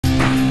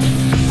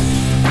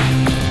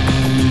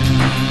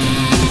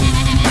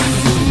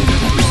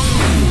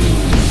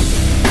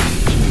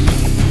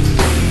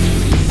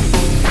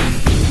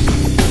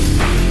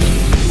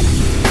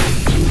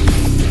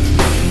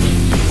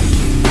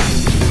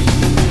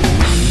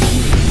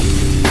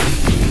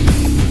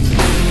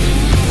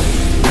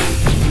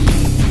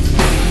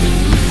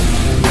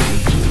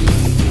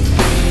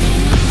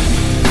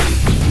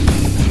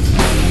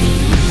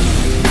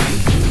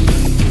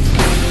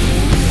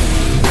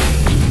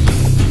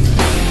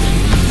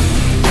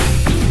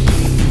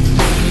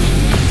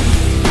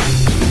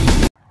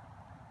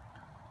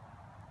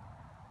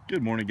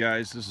Good morning,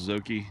 guys. This is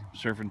Okie,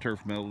 Surf and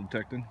Turf Metal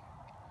Detecting.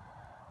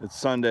 It's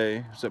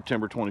Sunday,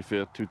 September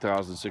 25th,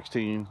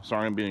 2016.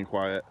 Sorry I'm being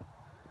quiet.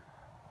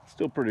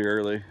 Still pretty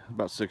early,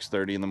 about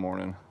 6:30 in the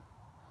morning.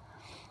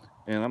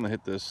 And I'm gonna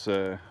hit this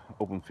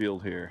open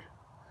field here.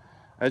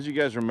 As you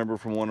guys remember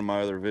from one of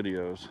my other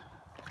videos,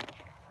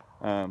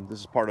 this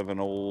is part of an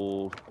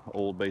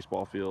old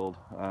baseball field,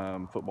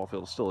 football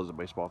field. It still is a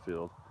baseball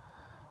field.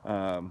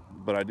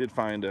 But I did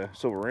find a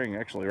silver ring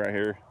actually right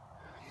here.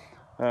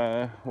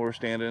 We're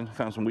standing,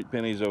 found some wheat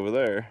pennies over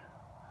there,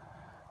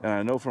 and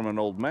I know from an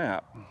old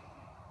map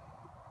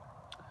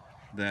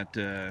that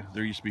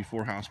there used to be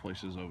 4 house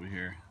places over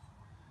here.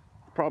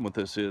 The problem with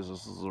this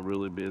is a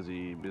really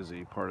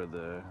busy part of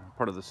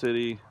the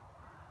city.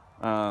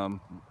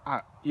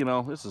 You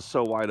know, this is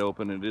so wide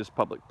open. It is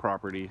public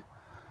property.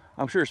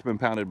 I'm sure it's been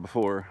pounded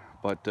before,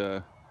 but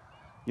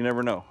you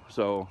never know.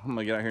 So I'm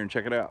gonna get out here and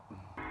check it out.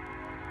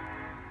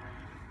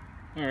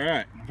 All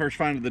right, first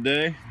find of the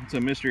day. It's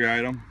a mystery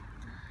item.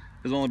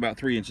 It's only about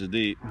 3 inches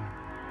deep.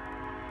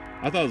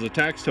 I thought it was a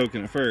tax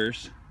token at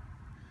first.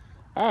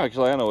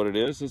 Actually, I know what it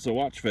is. It's a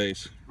watch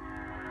face.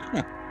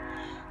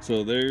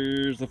 So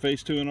there's the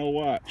face to an old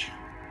watch.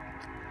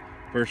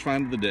 First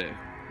find of the day.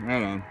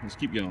 Right on. Let's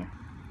keep going.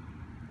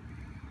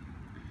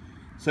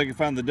 Second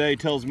find of the day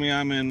tells me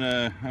I'm in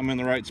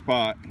the right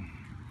spot.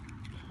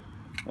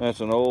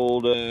 That's an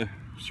old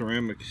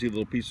ceramic. You see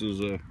little pieces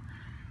of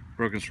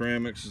broken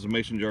ceramics. It's a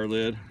mason jar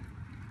lid.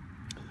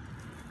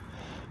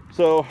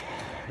 So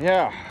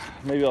yeah,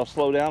 maybe I'll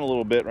slow down a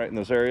little bit right in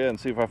this area and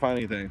see if I find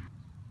anything.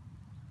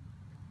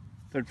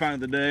 Third find of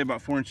the day,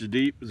 about 4 inches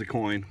deep, is a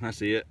coin. I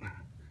see it.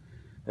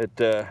 It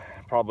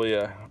probably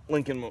a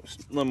Lincoln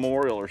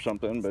Memorial or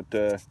something, but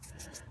it's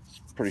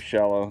pretty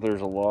shallow.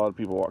 There's a lot of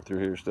people walk through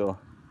here still.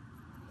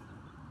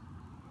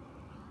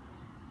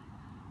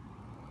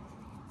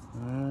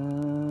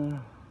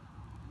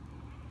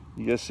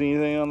 You guys see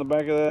anything on the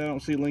back of that? I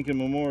don't see Lincoln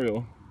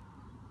Memorial.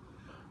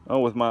 Oh,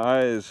 with my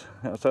eyes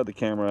outside the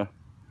camera,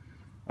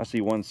 I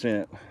see 1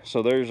 cent.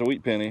 So there's a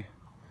wheat penny.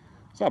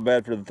 It's not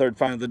bad for the third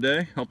find of the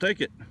day. I'll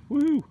take it.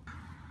 Woo!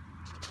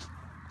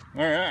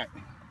 All right,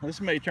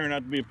 this may turn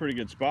out to be a pretty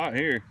good spot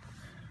here.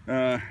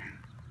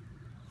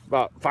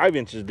 About 5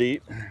 inches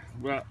deep,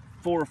 about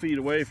 4 feet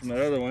away from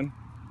that other one.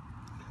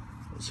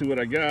 Let's see what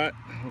I got.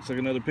 Looks like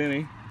another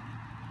penny.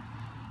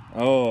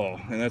 Oh,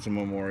 and that's a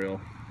memorial.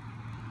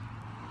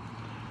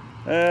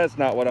 That's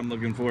not what I'm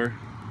looking for.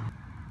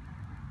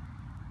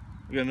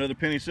 We got another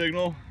penny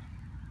signal.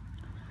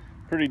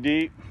 Pretty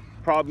deep.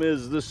 Problem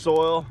is this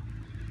soil.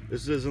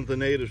 This isn't the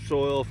native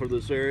soil for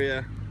this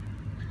area.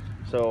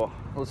 So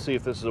let's see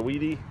if this is a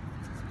weedy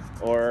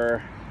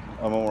or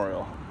a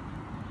memorial.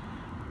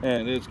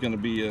 And it's going to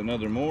be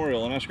another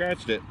memorial, and I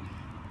scratched it.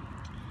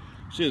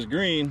 See, it's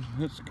green.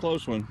 It's a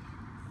close one.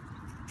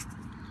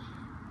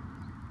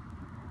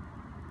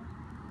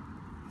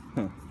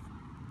 Huh.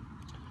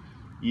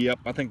 Yep,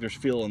 I think there's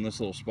fill in this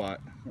little spot.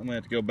 I'm gonna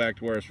have to go back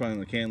to where I was finding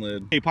the can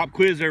lid. Hey, pop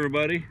quiz,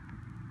 everybody.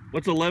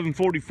 What's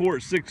 1144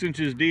 at 6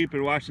 inches deep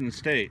in Washington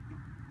State?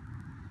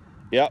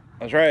 Yep,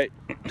 that's right.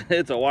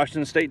 It's a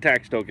Washington State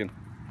tax token.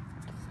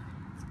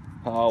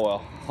 Oh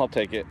well, I'll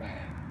take it.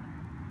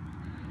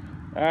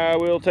 I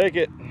will take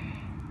it.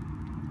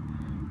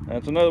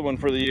 That's another one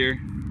for the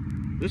year.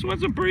 This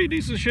one's in pretty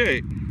decent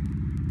shape.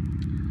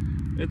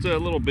 It's a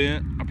little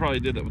bent. I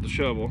probably did that with a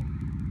shovel.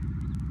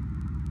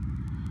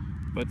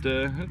 But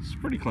it's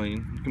pretty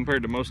clean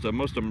compared to most of them.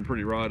 Most of them are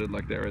pretty rotted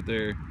like that right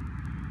there.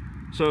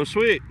 So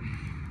sweet.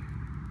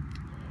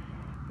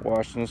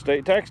 Washington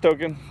State tax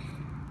token.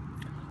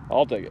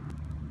 I'll take it.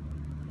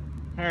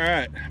 All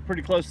right,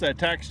 pretty close to that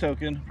tax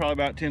token, probably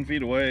about 10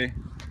 feet away.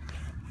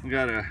 We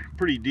got a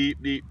pretty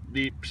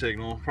deep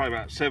signal, probably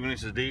about 7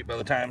 inches deep by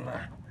the time,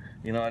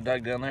 you know, I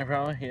dug down there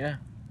probably, yeah.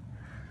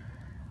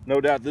 No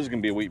doubt this is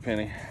gonna be a wheat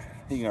penny.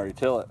 You can already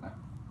tell it.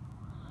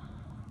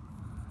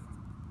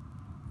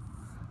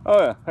 Oh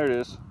yeah, there it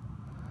is.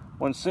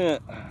 1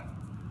 cent.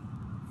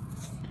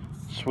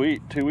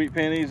 Sweet, 2 wheat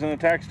pennies and a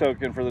tax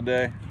token for the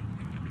day.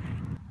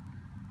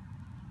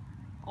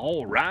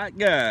 All right,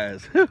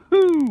 guys.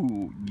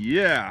 Woohoo!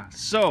 Yeah.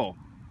 So,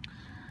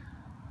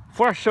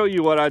 before I show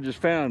you what I just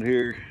found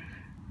here,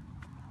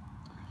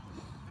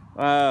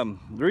 the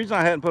reason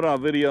I hadn't put on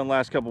a video in the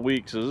last couple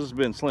weeks is this has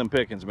been slim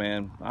pickings,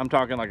 man. I'm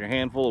talking like a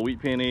handful of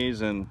wheat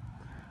pennies and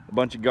a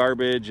bunch of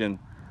garbage, and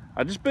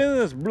I've just been in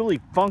this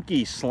really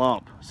funky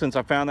slump since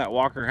I found that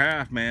Walker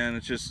half, man.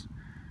 It's just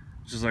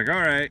like,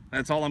 all right,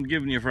 that's all I'm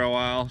giving you for a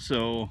while.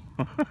 So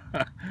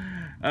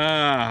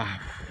I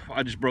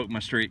just broke my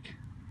streak.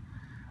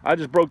 I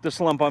just broke the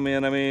slump I'm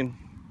in. I mean,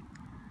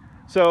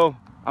 so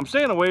I'm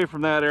staying away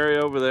from that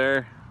area over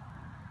there.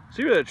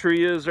 See where that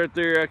tree is right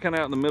there, kind of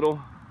out in the middle?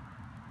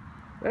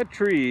 That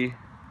tree,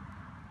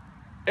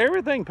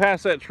 everything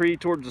past that tree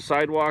towards the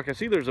sidewalk, I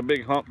see there's a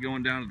big hump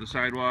going down to the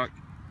sidewalk.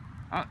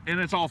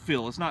 And it's all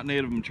fill. It's not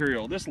native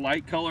material. This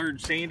light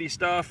colored sandy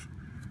stuff,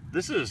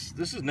 this is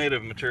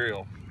native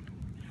material.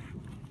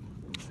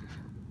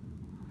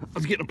 I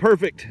was getting a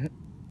perfect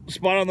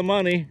spot on the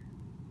money.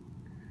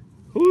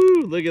 Woo!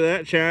 Woohoo! Look at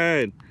that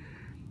shine.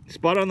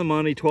 Spot on the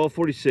money,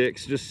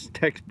 1246. Just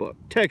textbook.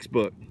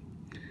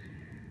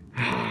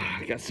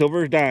 Got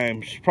silver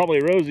dimes.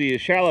 Probably rosy,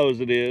 as shallow as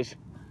it is.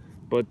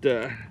 But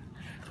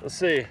let's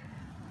see.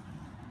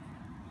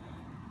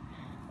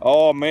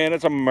 Oh man,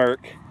 it's a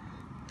Merc.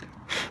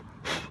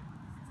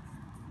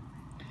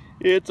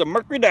 It's a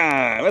Mercury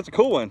dime. That's a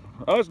cool one.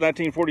 Oh, it's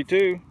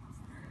 1942.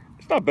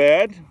 It's not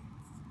bad.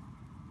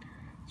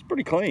 It's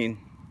pretty clean.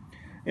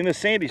 In the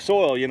sandy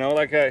soil, you know,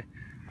 like I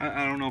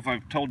don't know if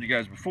I've told you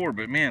guys before,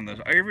 but man,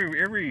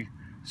 every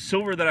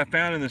silver that I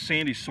found in the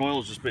sandy soil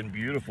has just been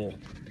beautiful.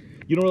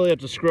 You don't really have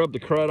to scrub the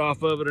crud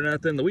off of it or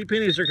nothing. The wheat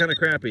pennies are kind of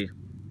crappy.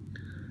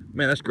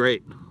 Man, that's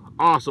great.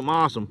 Awesome,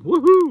 awesome.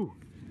 Woohoo!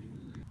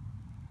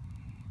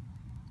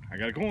 I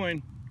got a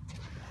coin.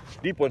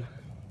 Deep one.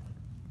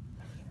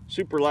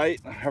 Super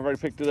light. I've already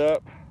picked it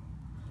up.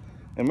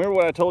 And remember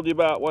what I told you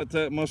about what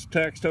most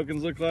tax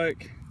tokens look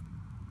like?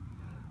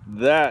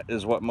 That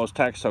is what most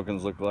tax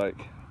tokens look like.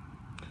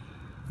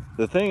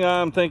 The thing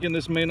I'm thinking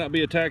this may not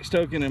be a tax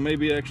token and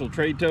maybe an actual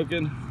trade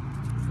token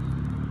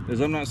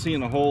is I'm not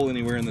seeing a hole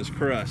anywhere in this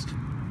crust.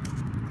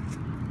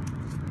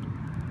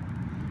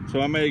 So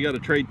I may have got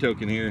a trade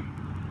token here.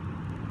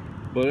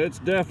 But it's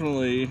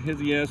definitely,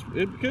 yes,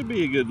 it could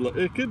be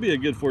a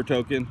good 4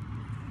 token.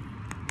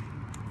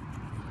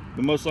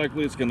 But most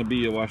likely it's going to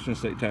be a Washington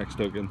State tax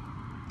token.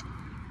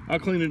 I'll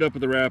clean it up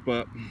with the wrap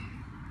up.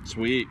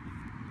 Sweet.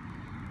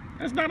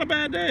 That's not a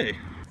bad day.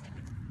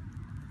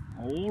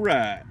 All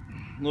right.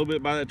 A little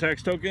bit by that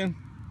tax token.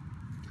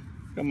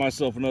 Got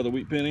myself another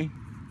wheat penny.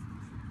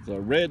 It's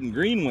a red and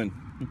green one.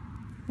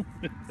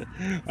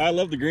 I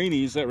love the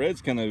greenies. That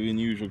red's kind of an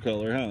unusual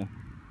color, huh?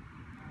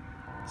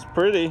 It's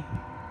pretty.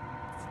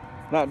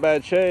 Not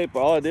bad shape.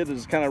 All I did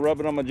is kind of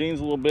rub it on my jeans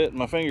a little bit and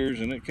my fingers,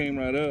 and it came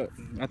right up.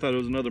 I thought it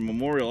was another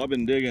memorial. I've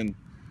been digging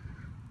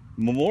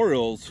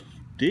memorials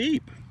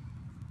deep.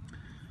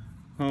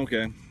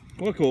 Okay,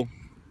 well, cool.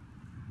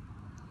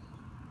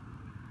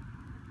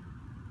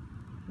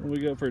 What do we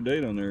got for a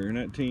date on there?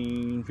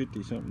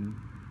 1950 something.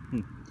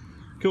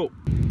 Cool.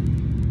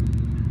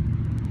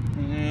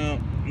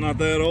 Well, not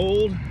that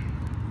old,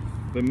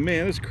 but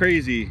man, it's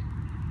crazy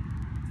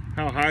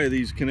how high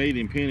these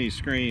Canadian pennies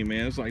scream,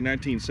 man. It's like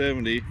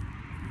 1970.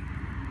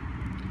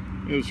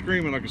 It was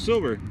screaming like a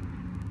silver.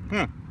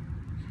 Huh.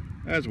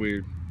 That's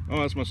weird.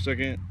 Oh, that's my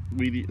second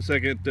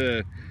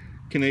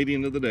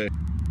Canadian of the day.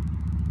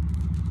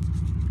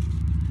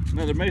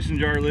 Another mason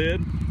jar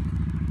lid.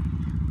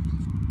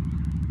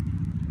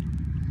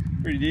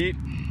 Pretty deep.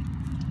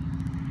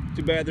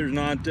 Too bad there's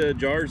not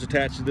jars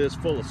attached to this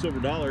full of silver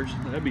dollars.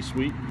 That'd be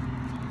sweet.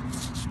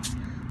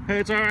 Hey,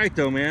 it's all right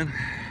though, man.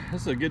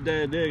 This is a good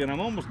day of digging. I'm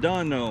almost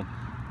done though.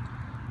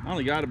 I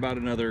only got about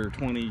another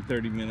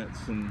 20-30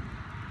 minutes, and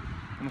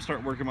I'm gonna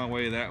start working my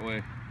way that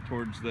way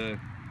towards the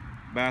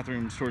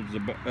bathrooms, towards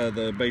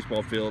the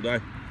baseball field.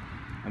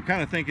 I'm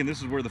kind of thinking this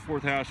is where the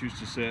 4th house used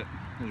to sit,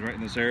 is right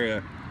in this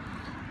area.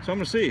 So I'm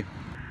gonna see.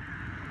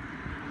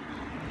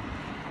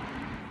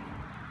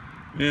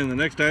 Man, the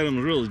next item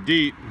is really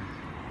deep.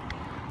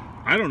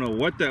 I don't know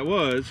what that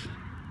was.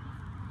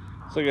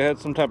 It's like I had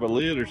some type of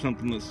lid or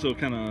something that's still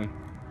kind of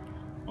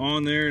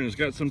on there, and it's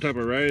got some type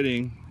of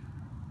writing.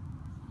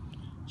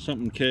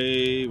 Something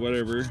K,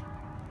 whatever.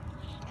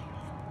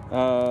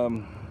 I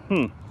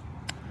don't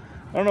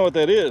know what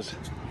that is,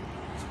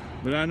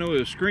 but I know it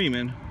was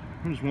screaming.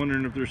 I'm just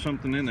wondering if there's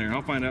something in there.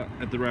 I'll find out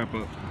at the wrap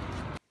up.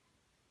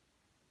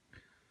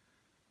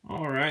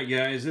 All right,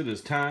 guys, it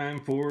is time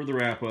for the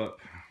wrap up.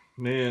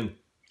 Man,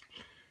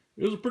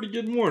 it was a pretty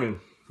good morning.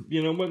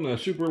 You know, it wasn't a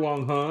super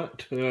long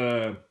hunt.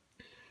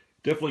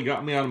 Definitely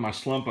got me out of my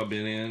slump I've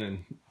been in,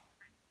 and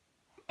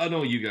I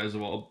know you guys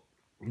have all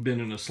been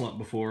in a slump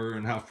before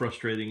and how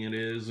frustrating it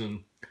is.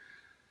 And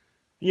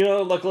you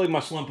know, luckily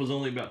my slump was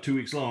only about 2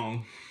 weeks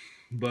long,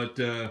 but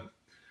hey,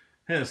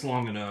 it's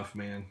long enough,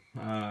 man.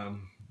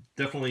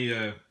 Definitely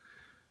a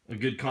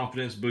good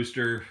confidence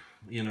booster.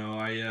 You know,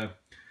 I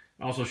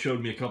also showed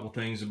me a couple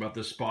things about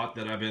this spot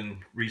that I've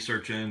been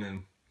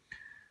researching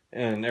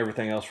and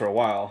everything else for a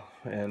while,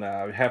 and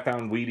I have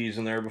found Wheaties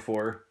in there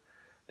before.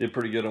 Did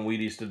pretty good on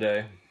Wheaties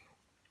today.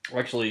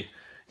 Actually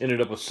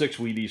ended up with 6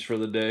 Wheaties for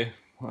the day,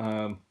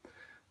 now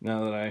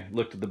that I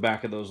looked at the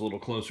back of those a little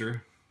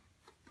closer.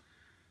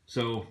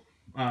 So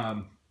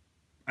I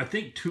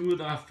think 2 of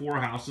the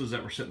 4 houses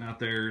that were sitting out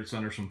there, it's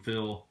under some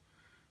fill,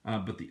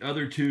 but the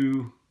other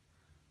 2,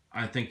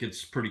 I think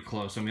it's pretty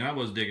close. I mean, I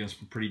was digging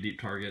some pretty deep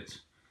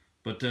targets,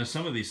 but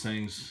some of these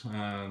things,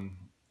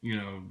 you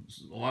know,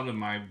 a lot of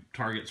my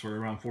targets were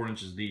around 4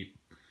 inches deep.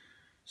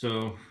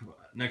 So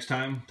next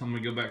time I'm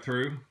going to go back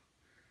through,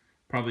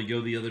 probably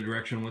go the other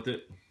direction with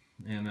it,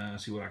 and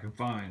see what I can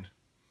find.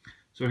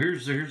 So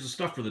here's the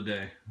stuff for the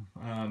day.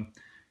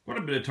 Quite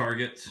a bit of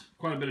targets,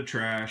 quite a bit of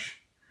trash.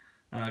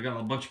 I got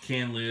a bunch of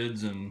can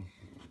lids and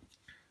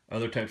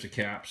other types of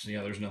caps.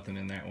 Yeah, there's nothing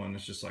in that one.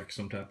 It's just like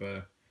some type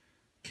of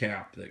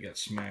cap that got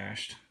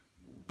smashed.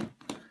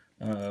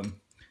 Got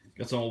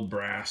some old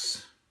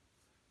brass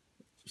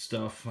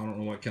stuff. I don't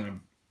know what kind of,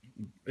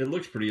 it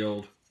looks pretty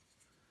old.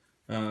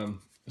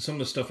 Some of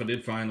the stuff I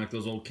did find, like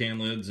those old can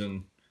lids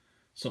and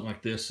something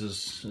like this,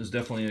 is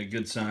definitely a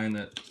good sign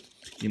that,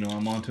 you know,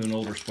 I'm onto an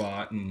older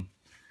spot.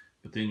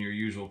 But then your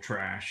usual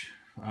trash,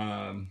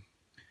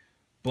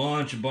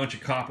 bunch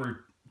of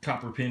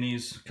copper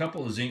pennies, a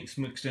couple of zincs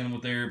mixed in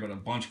with there, but a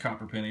bunch of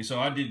copper pennies. So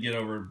I did get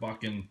over a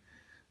buck and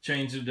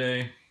change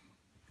today.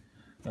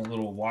 That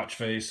little watch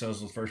face, that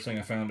was the first thing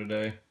I found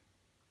today.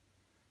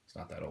 It's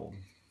not that old.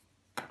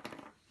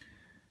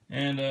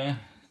 And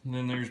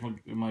then there's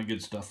my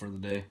good stuff for the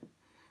day.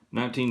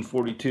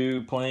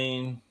 1942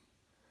 plain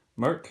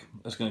Merc.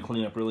 That's going to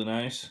clean up really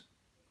nice.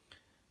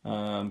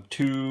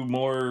 Two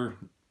more,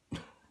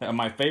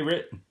 my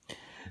favorite,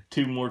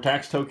 two more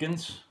tax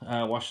tokens,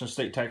 Washington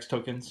State tax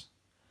tokens.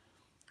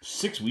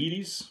 6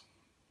 Wheaties,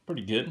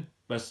 pretty good.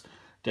 Best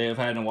day I've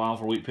had in a while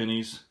for wheat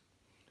pennies.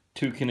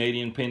 2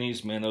 Canadian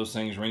pennies, man, those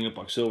things ring up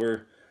like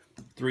silver.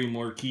 3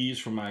 more keys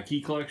from my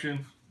key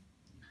collection.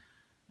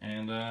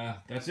 And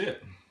that's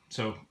it.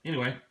 So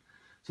anyway,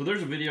 so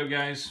there's a video,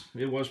 guys.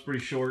 It was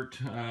pretty short.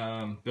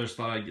 Just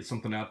thought I'd get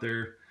something out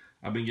there.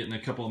 I've been getting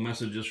a couple of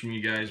messages from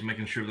you guys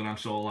making sure that I'm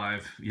still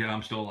alive. Yeah,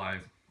 I'm still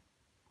alive.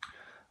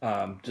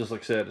 Just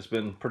like I said, it's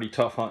been pretty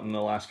tough hunting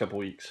the last couple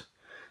weeks.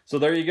 So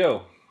there you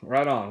go.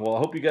 Right on. Well, I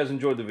hope you guys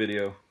enjoyed the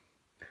video.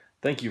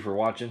 Thank you for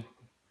watching.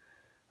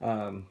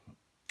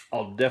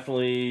 I'll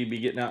definitely be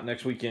getting out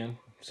next weekend.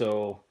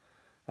 So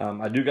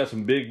I do got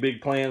some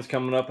big plans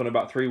coming up in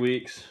about 3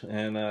 weeks.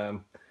 And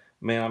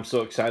man, I'm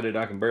so excited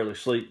I can barely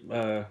sleep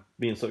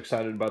being so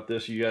excited about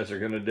this. You guys are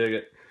going to dig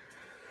it.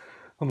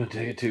 I'm going to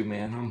dig it too,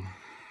 man.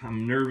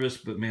 I'm nervous,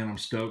 but man, I'm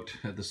stoked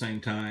at the same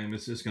time.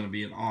 It's just going to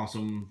be an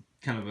awesome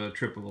kind of a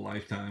trip of a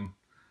lifetime.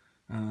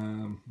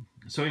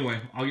 So anyway,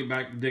 I'll get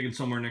back digging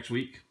somewhere next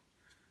week.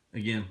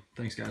 Again,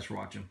 thanks guys for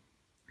watching.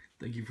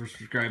 Thank you for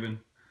subscribing.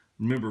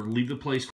 Remember, leave the place